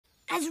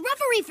As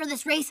referee for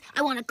this race,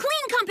 I want a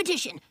clean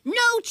competition.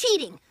 No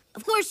cheating.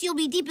 Of course, you'll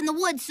be deep in the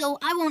woods, so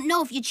I won't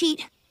know if you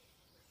cheat.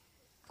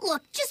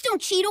 Look, just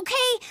don't cheat, okay?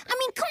 I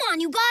mean, come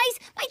on, you guys.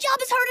 My job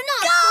is hard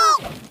enough.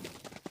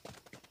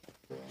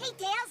 Go! Hey,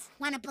 Tails,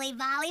 wanna play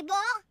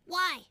volleyball?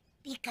 Why?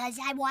 Because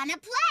I wanna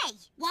play.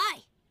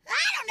 Why?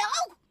 I don't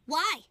know.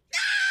 Why?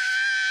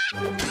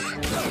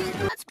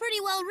 That's pretty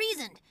well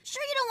reasoned.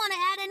 Sure you don't want to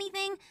add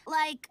anything?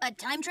 Like a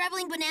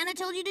time-traveling banana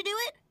told you to do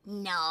it?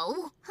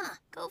 No. Huh,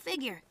 go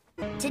figure.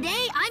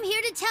 Today, I'm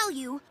here to tell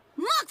you,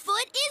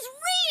 Muckfoot is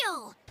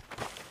real!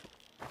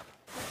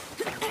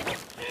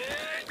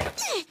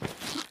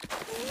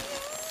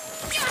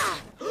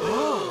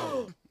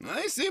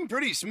 They seem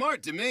pretty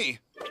smart to me.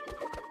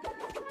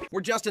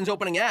 We're Justin's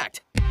opening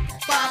act.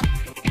 Bop.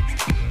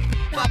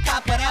 Bop,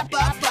 bop, ba,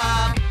 bop,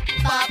 bop.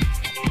 Bop.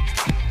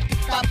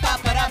 Bop,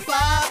 bop, ba,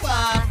 bop,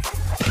 bop.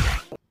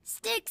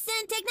 Sticks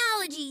and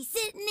technology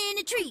sitting in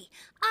a tree.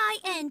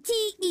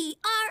 INTERFACING.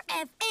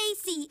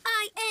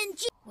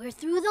 We're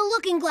through the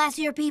looking glass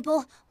here,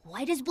 people.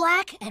 White is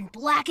black and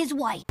black is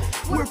white.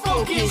 We're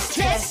focus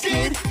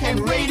tested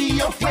and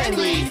radio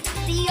friendly.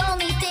 The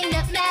only thing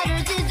that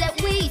matters is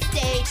that we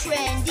stay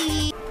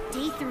trendy.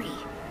 Day 3.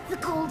 The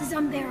cold is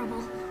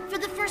unbearable. For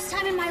the first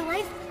time in my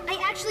life, I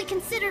actually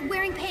considered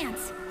wearing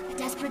pants.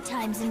 Desperate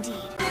times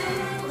indeed.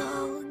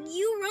 Oh,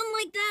 you run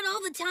like that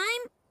all the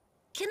time?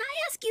 Can I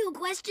ask you a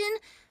question?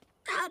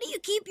 How do you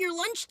keep your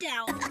lunch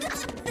down?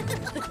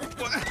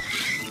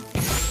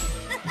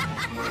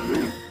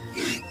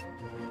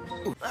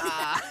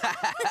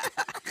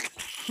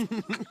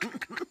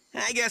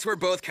 I guess we're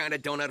both kind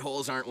of donut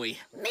holes, aren't we?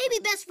 Maybe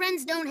best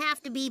friends don't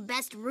have to be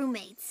best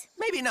roommates.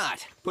 Maybe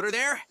not. Put her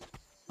there.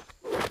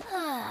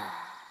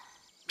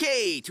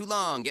 Okay, too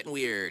long, getting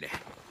weird.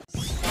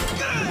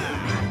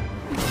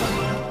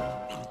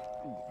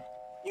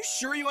 You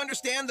sure you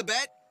understand the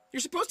bet? You're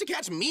supposed to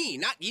catch me,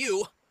 not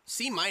you.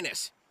 C-.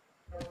 Wait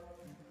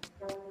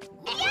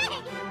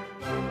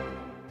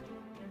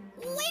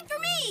for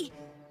me!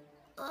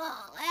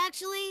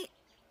 Actually,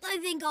 I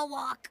think I'll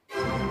walk.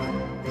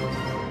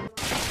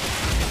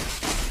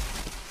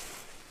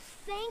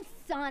 Thanks,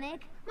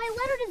 Sonic. My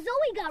letter to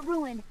Zoe got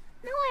ruined.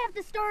 Now I have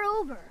to start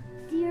over.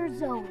 Dear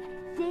Zoe,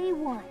 Day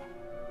 1.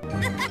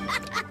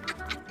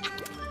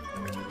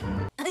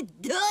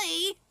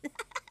 Duh!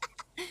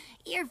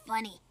 You're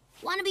funny.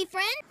 Wanna be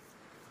friends?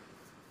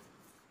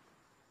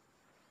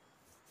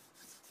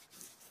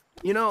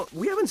 You know,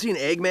 we haven't seen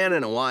Eggman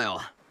in a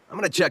while. I'm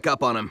gonna check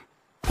up on him.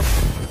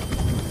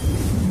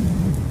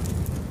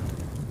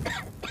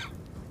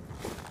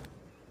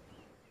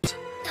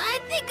 I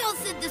think I'll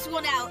sit this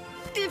one out,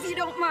 if you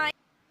don't mind.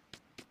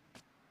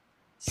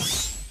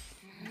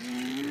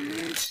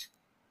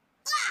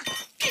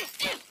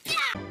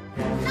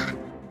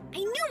 I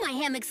knew my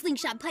hammock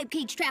slingshot pipe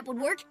cage trap would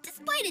work,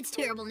 despite its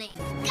terrible name.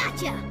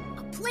 Gotcha!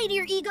 A play to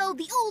your ego,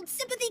 the old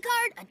sympathy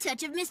card, a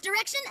touch of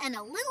misdirection, and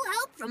a little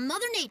help from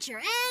Mother Nature,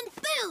 and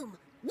boom!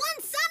 One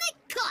Sonic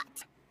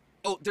caught!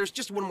 Oh, there's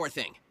just one more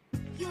thing.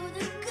 You're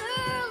the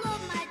girl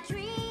of my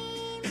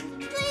dreams.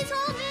 Please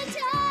hold me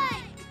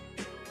tight.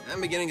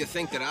 I'm beginning to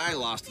think that I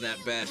lost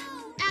that bet.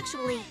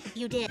 Actually,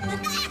 you did.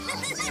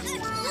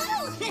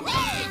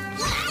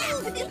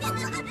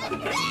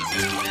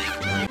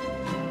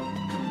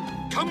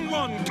 Come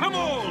one, come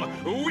all!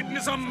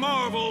 Witness a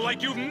marvel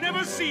like you've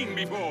never seen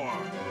before!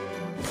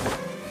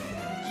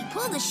 He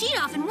pulled the sheet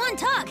off in one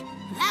tug.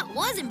 That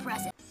was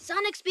impressive.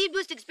 Sonic Speed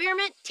Boost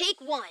Experiment, take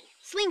 1.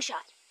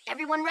 Slingshot.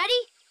 Everyone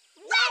ready?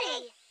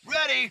 Ready!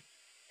 Ready?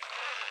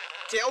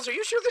 Tails, are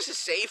you sure this is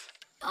safe?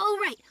 Oh,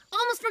 right.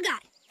 Almost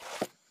forgot.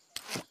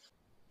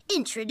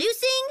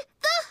 Introducing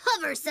the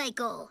hover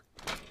cycle.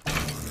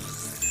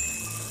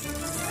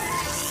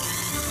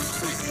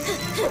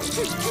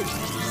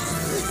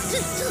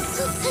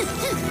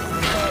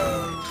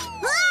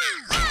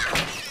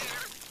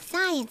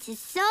 Science is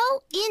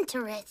so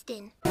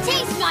interesting.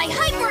 Taste my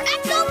Hyper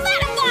Exo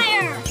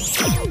Matifier!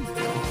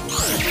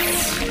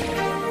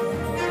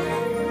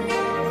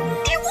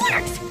 It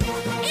works!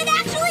 It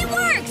actually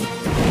works!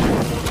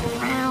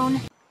 Brown.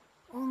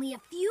 Only a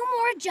few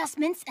more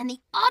adjustments and the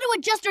Auto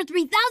Adjuster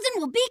 3000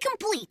 will be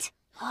complete.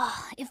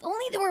 If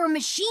only there were a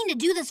machine to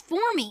do this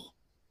for me.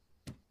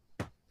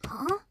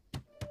 Huh?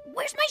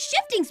 Where's my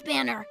shifting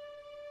spanner?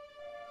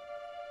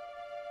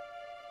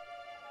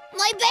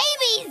 My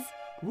babies!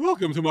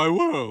 Welcome to my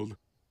world.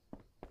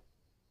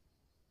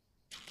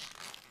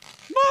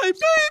 My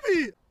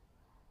baby!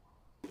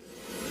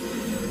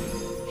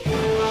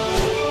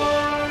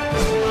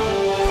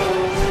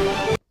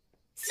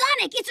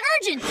 Sonic, it's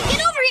urgent!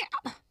 Get over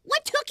here!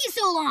 What took you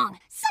so long?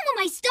 Some of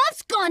my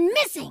stuff's gone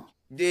missing.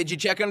 Did you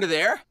check under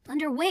there?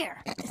 Under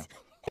where?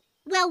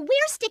 Well,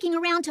 we're sticking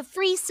around to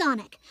free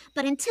Sonic.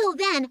 But until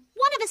then,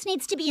 one of us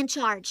needs to be in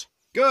charge.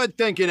 Good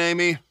thinking,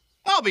 Amy.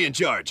 I'll be in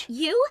charge.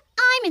 You?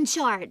 I'm in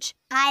charge.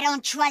 I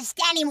don't trust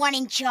anyone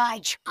in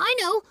charge. I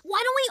know.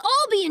 Why don't we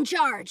all be in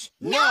charge?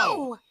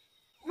 No!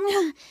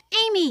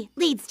 Amy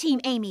leads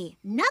Team Amy.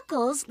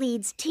 Knuckles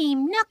leads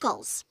Team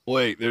Knuckles.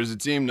 Wait, there's a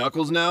Team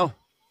Knuckles now?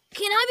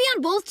 Can I be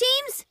on both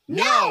teams?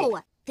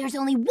 No! There's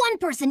only one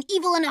person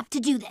evil enough to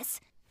do this.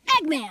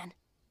 Eggman!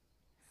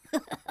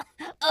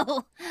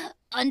 Oh,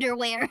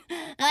 underwear.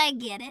 I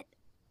get it.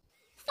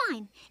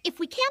 Fine. If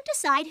we can't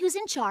decide who's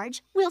in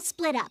charge, we'll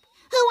split up.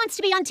 Who wants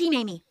to be on Team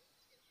Amy?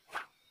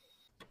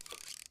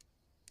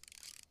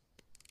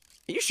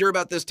 Are you sure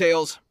about this,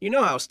 Tails? You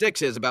know how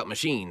Styx is about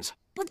machines.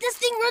 But this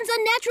thing runs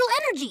on natural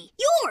energy.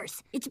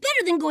 Yours. It's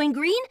better than going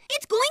green.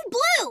 It's going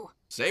blue.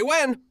 Say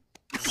when.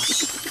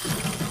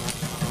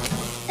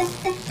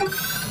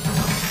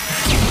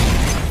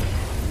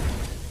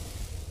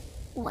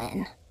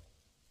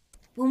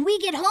 When we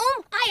get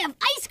home, I have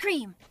ice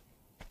cream.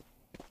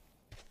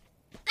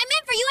 I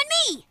meant for you and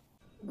me.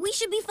 We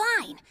should be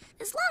fine,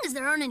 as long as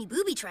there aren't any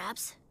booby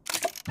traps.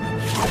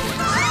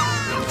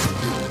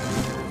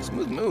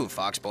 Smooth move,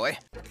 Fox Boy.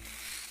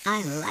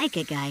 I like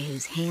a guy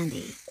who's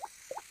handy.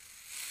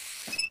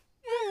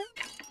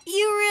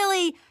 You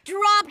really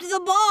dropped the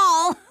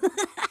ball.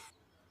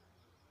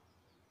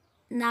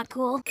 Not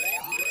cool.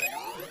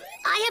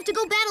 I have to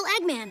go battle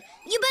Eggman.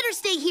 You better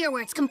stay here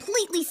where it's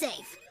completely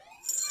safe.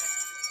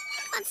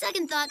 On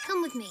second thought,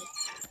 come with me.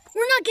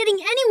 We're not getting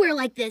anywhere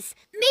like this.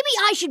 Maybe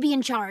I should be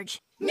in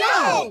charge.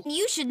 No!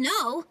 You should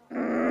know.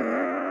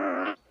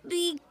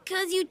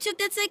 Because you took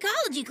that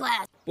psychology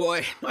class.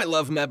 Boy, I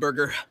love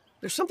Medburger.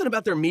 There's something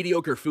about their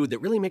mediocre food that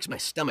really makes my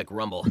stomach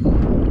rumble.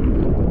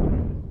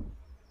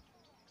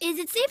 Is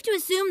it safe to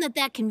assume that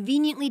that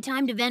conveniently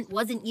timed event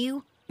wasn't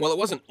you? Well, it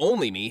wasn't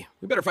only me.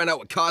 We better find out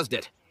what caused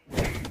it.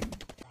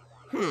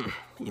 You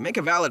make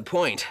a valid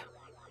point.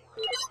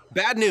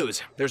 Bad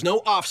news. There's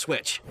no off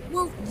switch.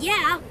 Well,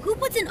 yeah. Who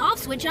puts an off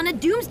switch on a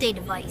doomsday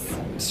device?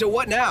 So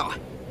what now?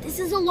 This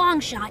is a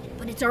long shot,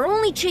 but it's our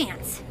only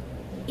chance.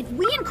 If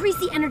we increase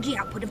the energy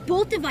output of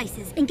both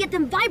devices and get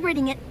them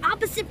vibrating at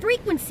opposite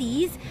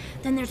frequencies,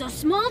 then there's a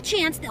small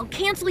chance they'll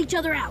cancel each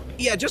other out.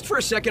 Yeah, just for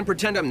a second,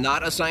 pretend I'm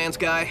not a science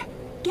guy.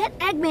 Get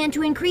Eggman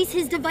to increase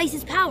his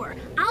device's power.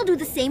 I'll do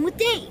the same with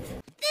Dave.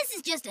 This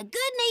is just a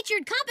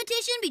good-natured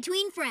competition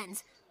between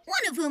friends,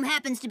 one of whom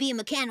happens to be a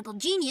mechanical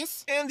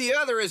genius. And the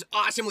other is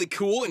awesomely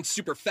cool and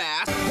super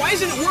fast. Why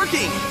isn't it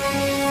working?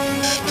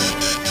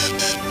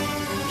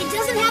 It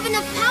doesn't have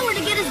enough power to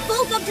get us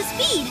both up to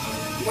speed.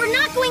 We're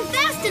not going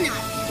fast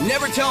enough.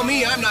 Never tell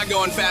me I'm not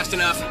going fast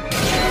enough.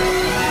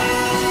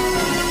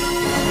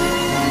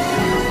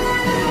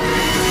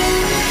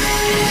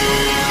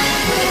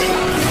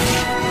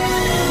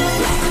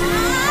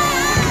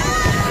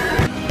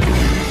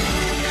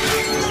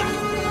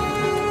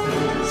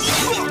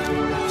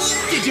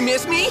 Did you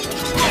miss me?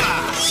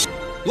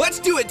 Let's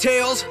do it,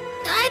 Tails.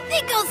 I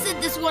think I'll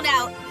sit this one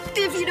out,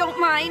 if you don't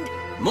mind.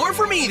 More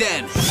for me,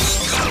 then.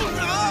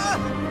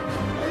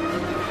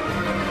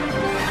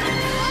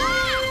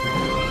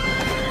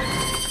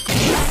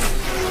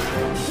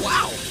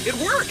 Wow, it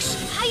works.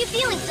 How you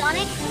feeling,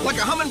 Sonic? Like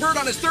a hummingbird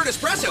on his third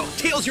espresso.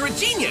 Tails, you're a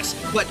genius.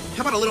 But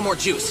how about a little more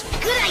juice?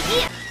 Good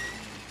idea.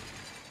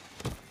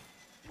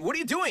 What are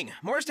you doing?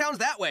 Morristown's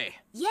that way.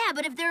 Yeah,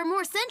 but if there are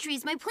more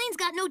sentries, my plane's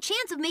got no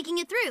chance of making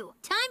it through.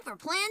 Time for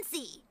Plan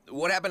C.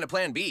 What happened to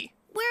Plan B?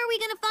 Where are we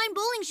gonna find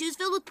bowling shoes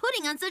filled with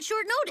pudding on such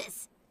short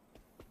notice?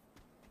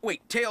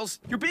 Wait,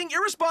 Tails, you're being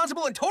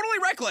irresponsible and totally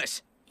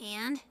reckless.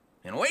 And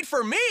wait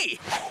for me!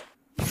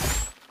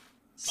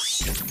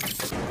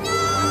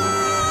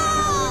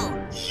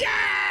 no!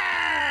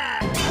 Yeah!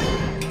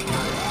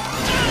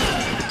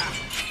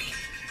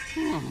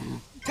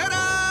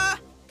 Ta-da!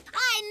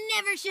 I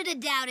never should have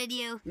doubted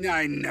you.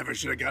 I never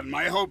should have gotten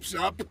my hopes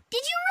up. Did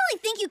you really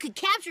think you could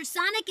capture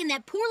Sonic in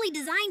that poorly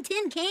designed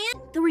tin can?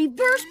 The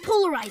reverse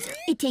polarizer.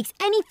 It takes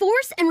any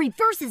force and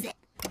reverses it.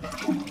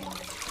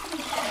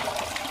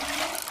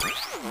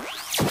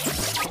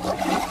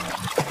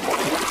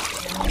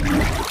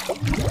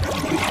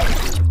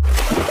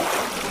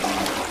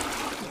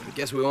 I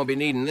guess we won't be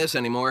needing this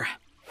anymore.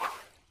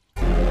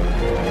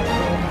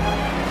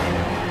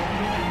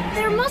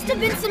 There must have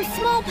been some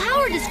small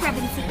power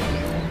discrepancy.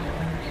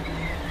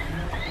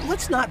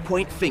 Let's not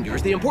point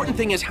fingers. The important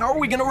thing is, how are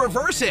we gonna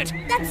reverse it?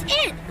 That's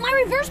it! My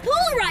reverse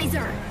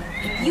polarizer!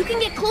 If you can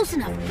get close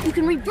enough, you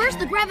can reverse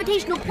the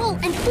gravitational pull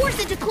and force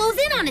it to close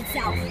in on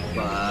itself.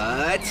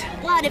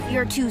 But if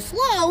you're too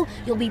slow,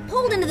 you'll be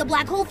pulled into the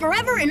black hole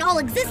forever and all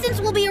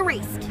existence will be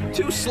erased.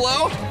 Too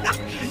slow?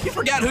 You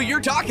forgot who you're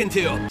talking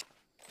to.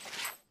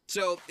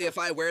 So, if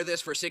I wear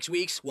this for 6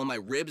 weeks, will my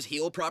ribs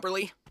heal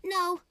properly?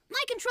 No,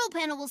 my control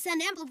panel will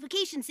send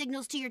amplification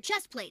signals to your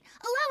chest plate,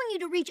 allowing you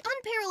to reach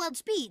unparalleled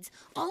speeds,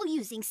 all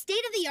using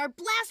state-of-the-art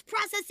blast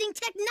processing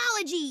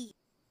technology.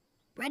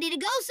 Ready to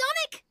go,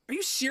 Sonic? Are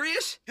you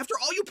serious? After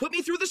all you put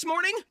me through this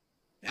morning?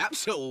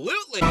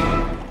 Absolutely. And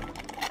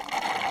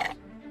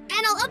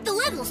I'll up the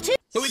levels, too.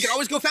 But we can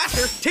always go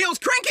faster. Tails,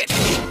 crank it!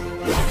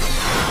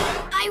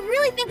 I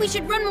really think we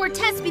should run more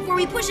tests before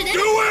we push it in.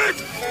 Do it!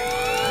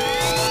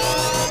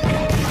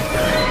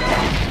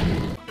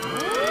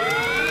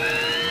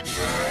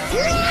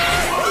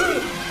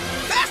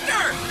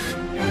 Faster!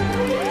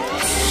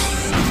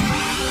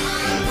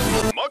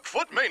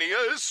 Muckfoot Mania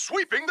is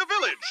sweeping the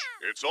village.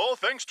 It's all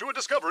thanks to a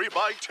discovery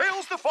by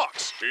Tails the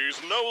Fox.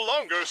 He's no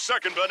longer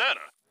second banana.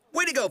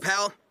 Way to go,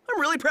 pal. I'm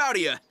really proud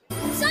of you.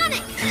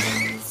 Sonic!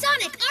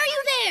 Sonic, are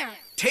you there?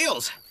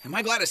 Tails, am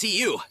I glad to see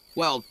you?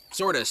 Well,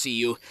 sorta see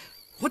you.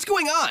 What's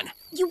going on?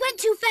 You went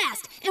too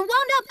fast and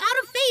wound up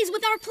out of phase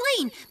with our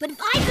plane, but if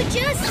I could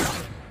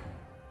just...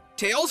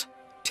 Tails?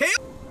 Tails?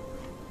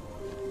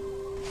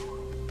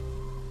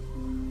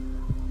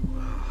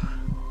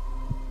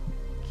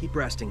 Keep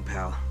resting,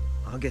 pal.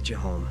 I'll get you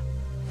home.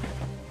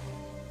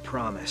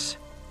 Promise.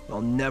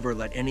 I'll never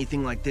let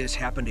anything like this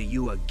happen to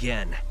you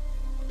again.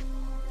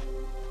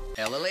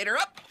 Elevator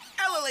up,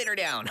 elevator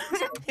down.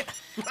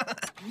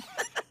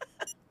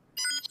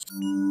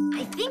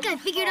 I think I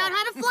figured out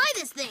how to fly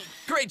this thing.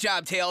 Great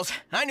job, Tails.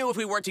 I knew if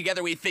we worked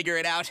together, we'd figure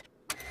it out.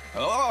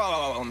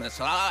 Oh,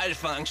 massage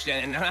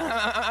function.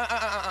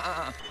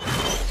 I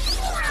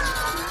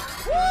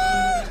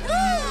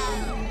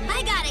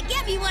gotta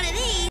get me one of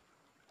these.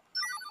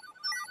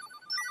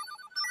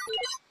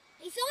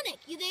 Hey, Sonic,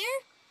 you there?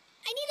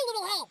 I need a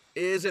little help.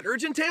 Is it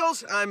urgent,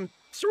 Tails? I'm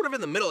sort of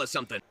in the middle of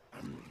something.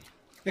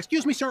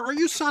 Excuse me, sir, are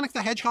you Sonic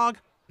the Hedgehog?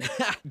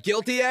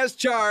 Guilty as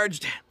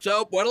charged.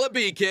 So, what'll it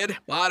be, kid?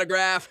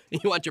 Autograph?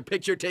 You want your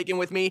picture taken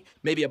with me?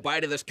 Maybe a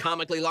bite of this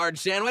comically large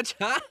sandwich,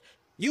 huh?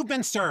 You've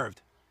been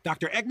served.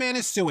 Dr. Eggman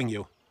is suing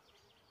you.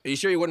 Are you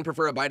sure you wouldn't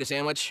prefer a bite of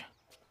sandwich?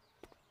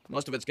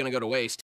 Most of it's gonna go to waste.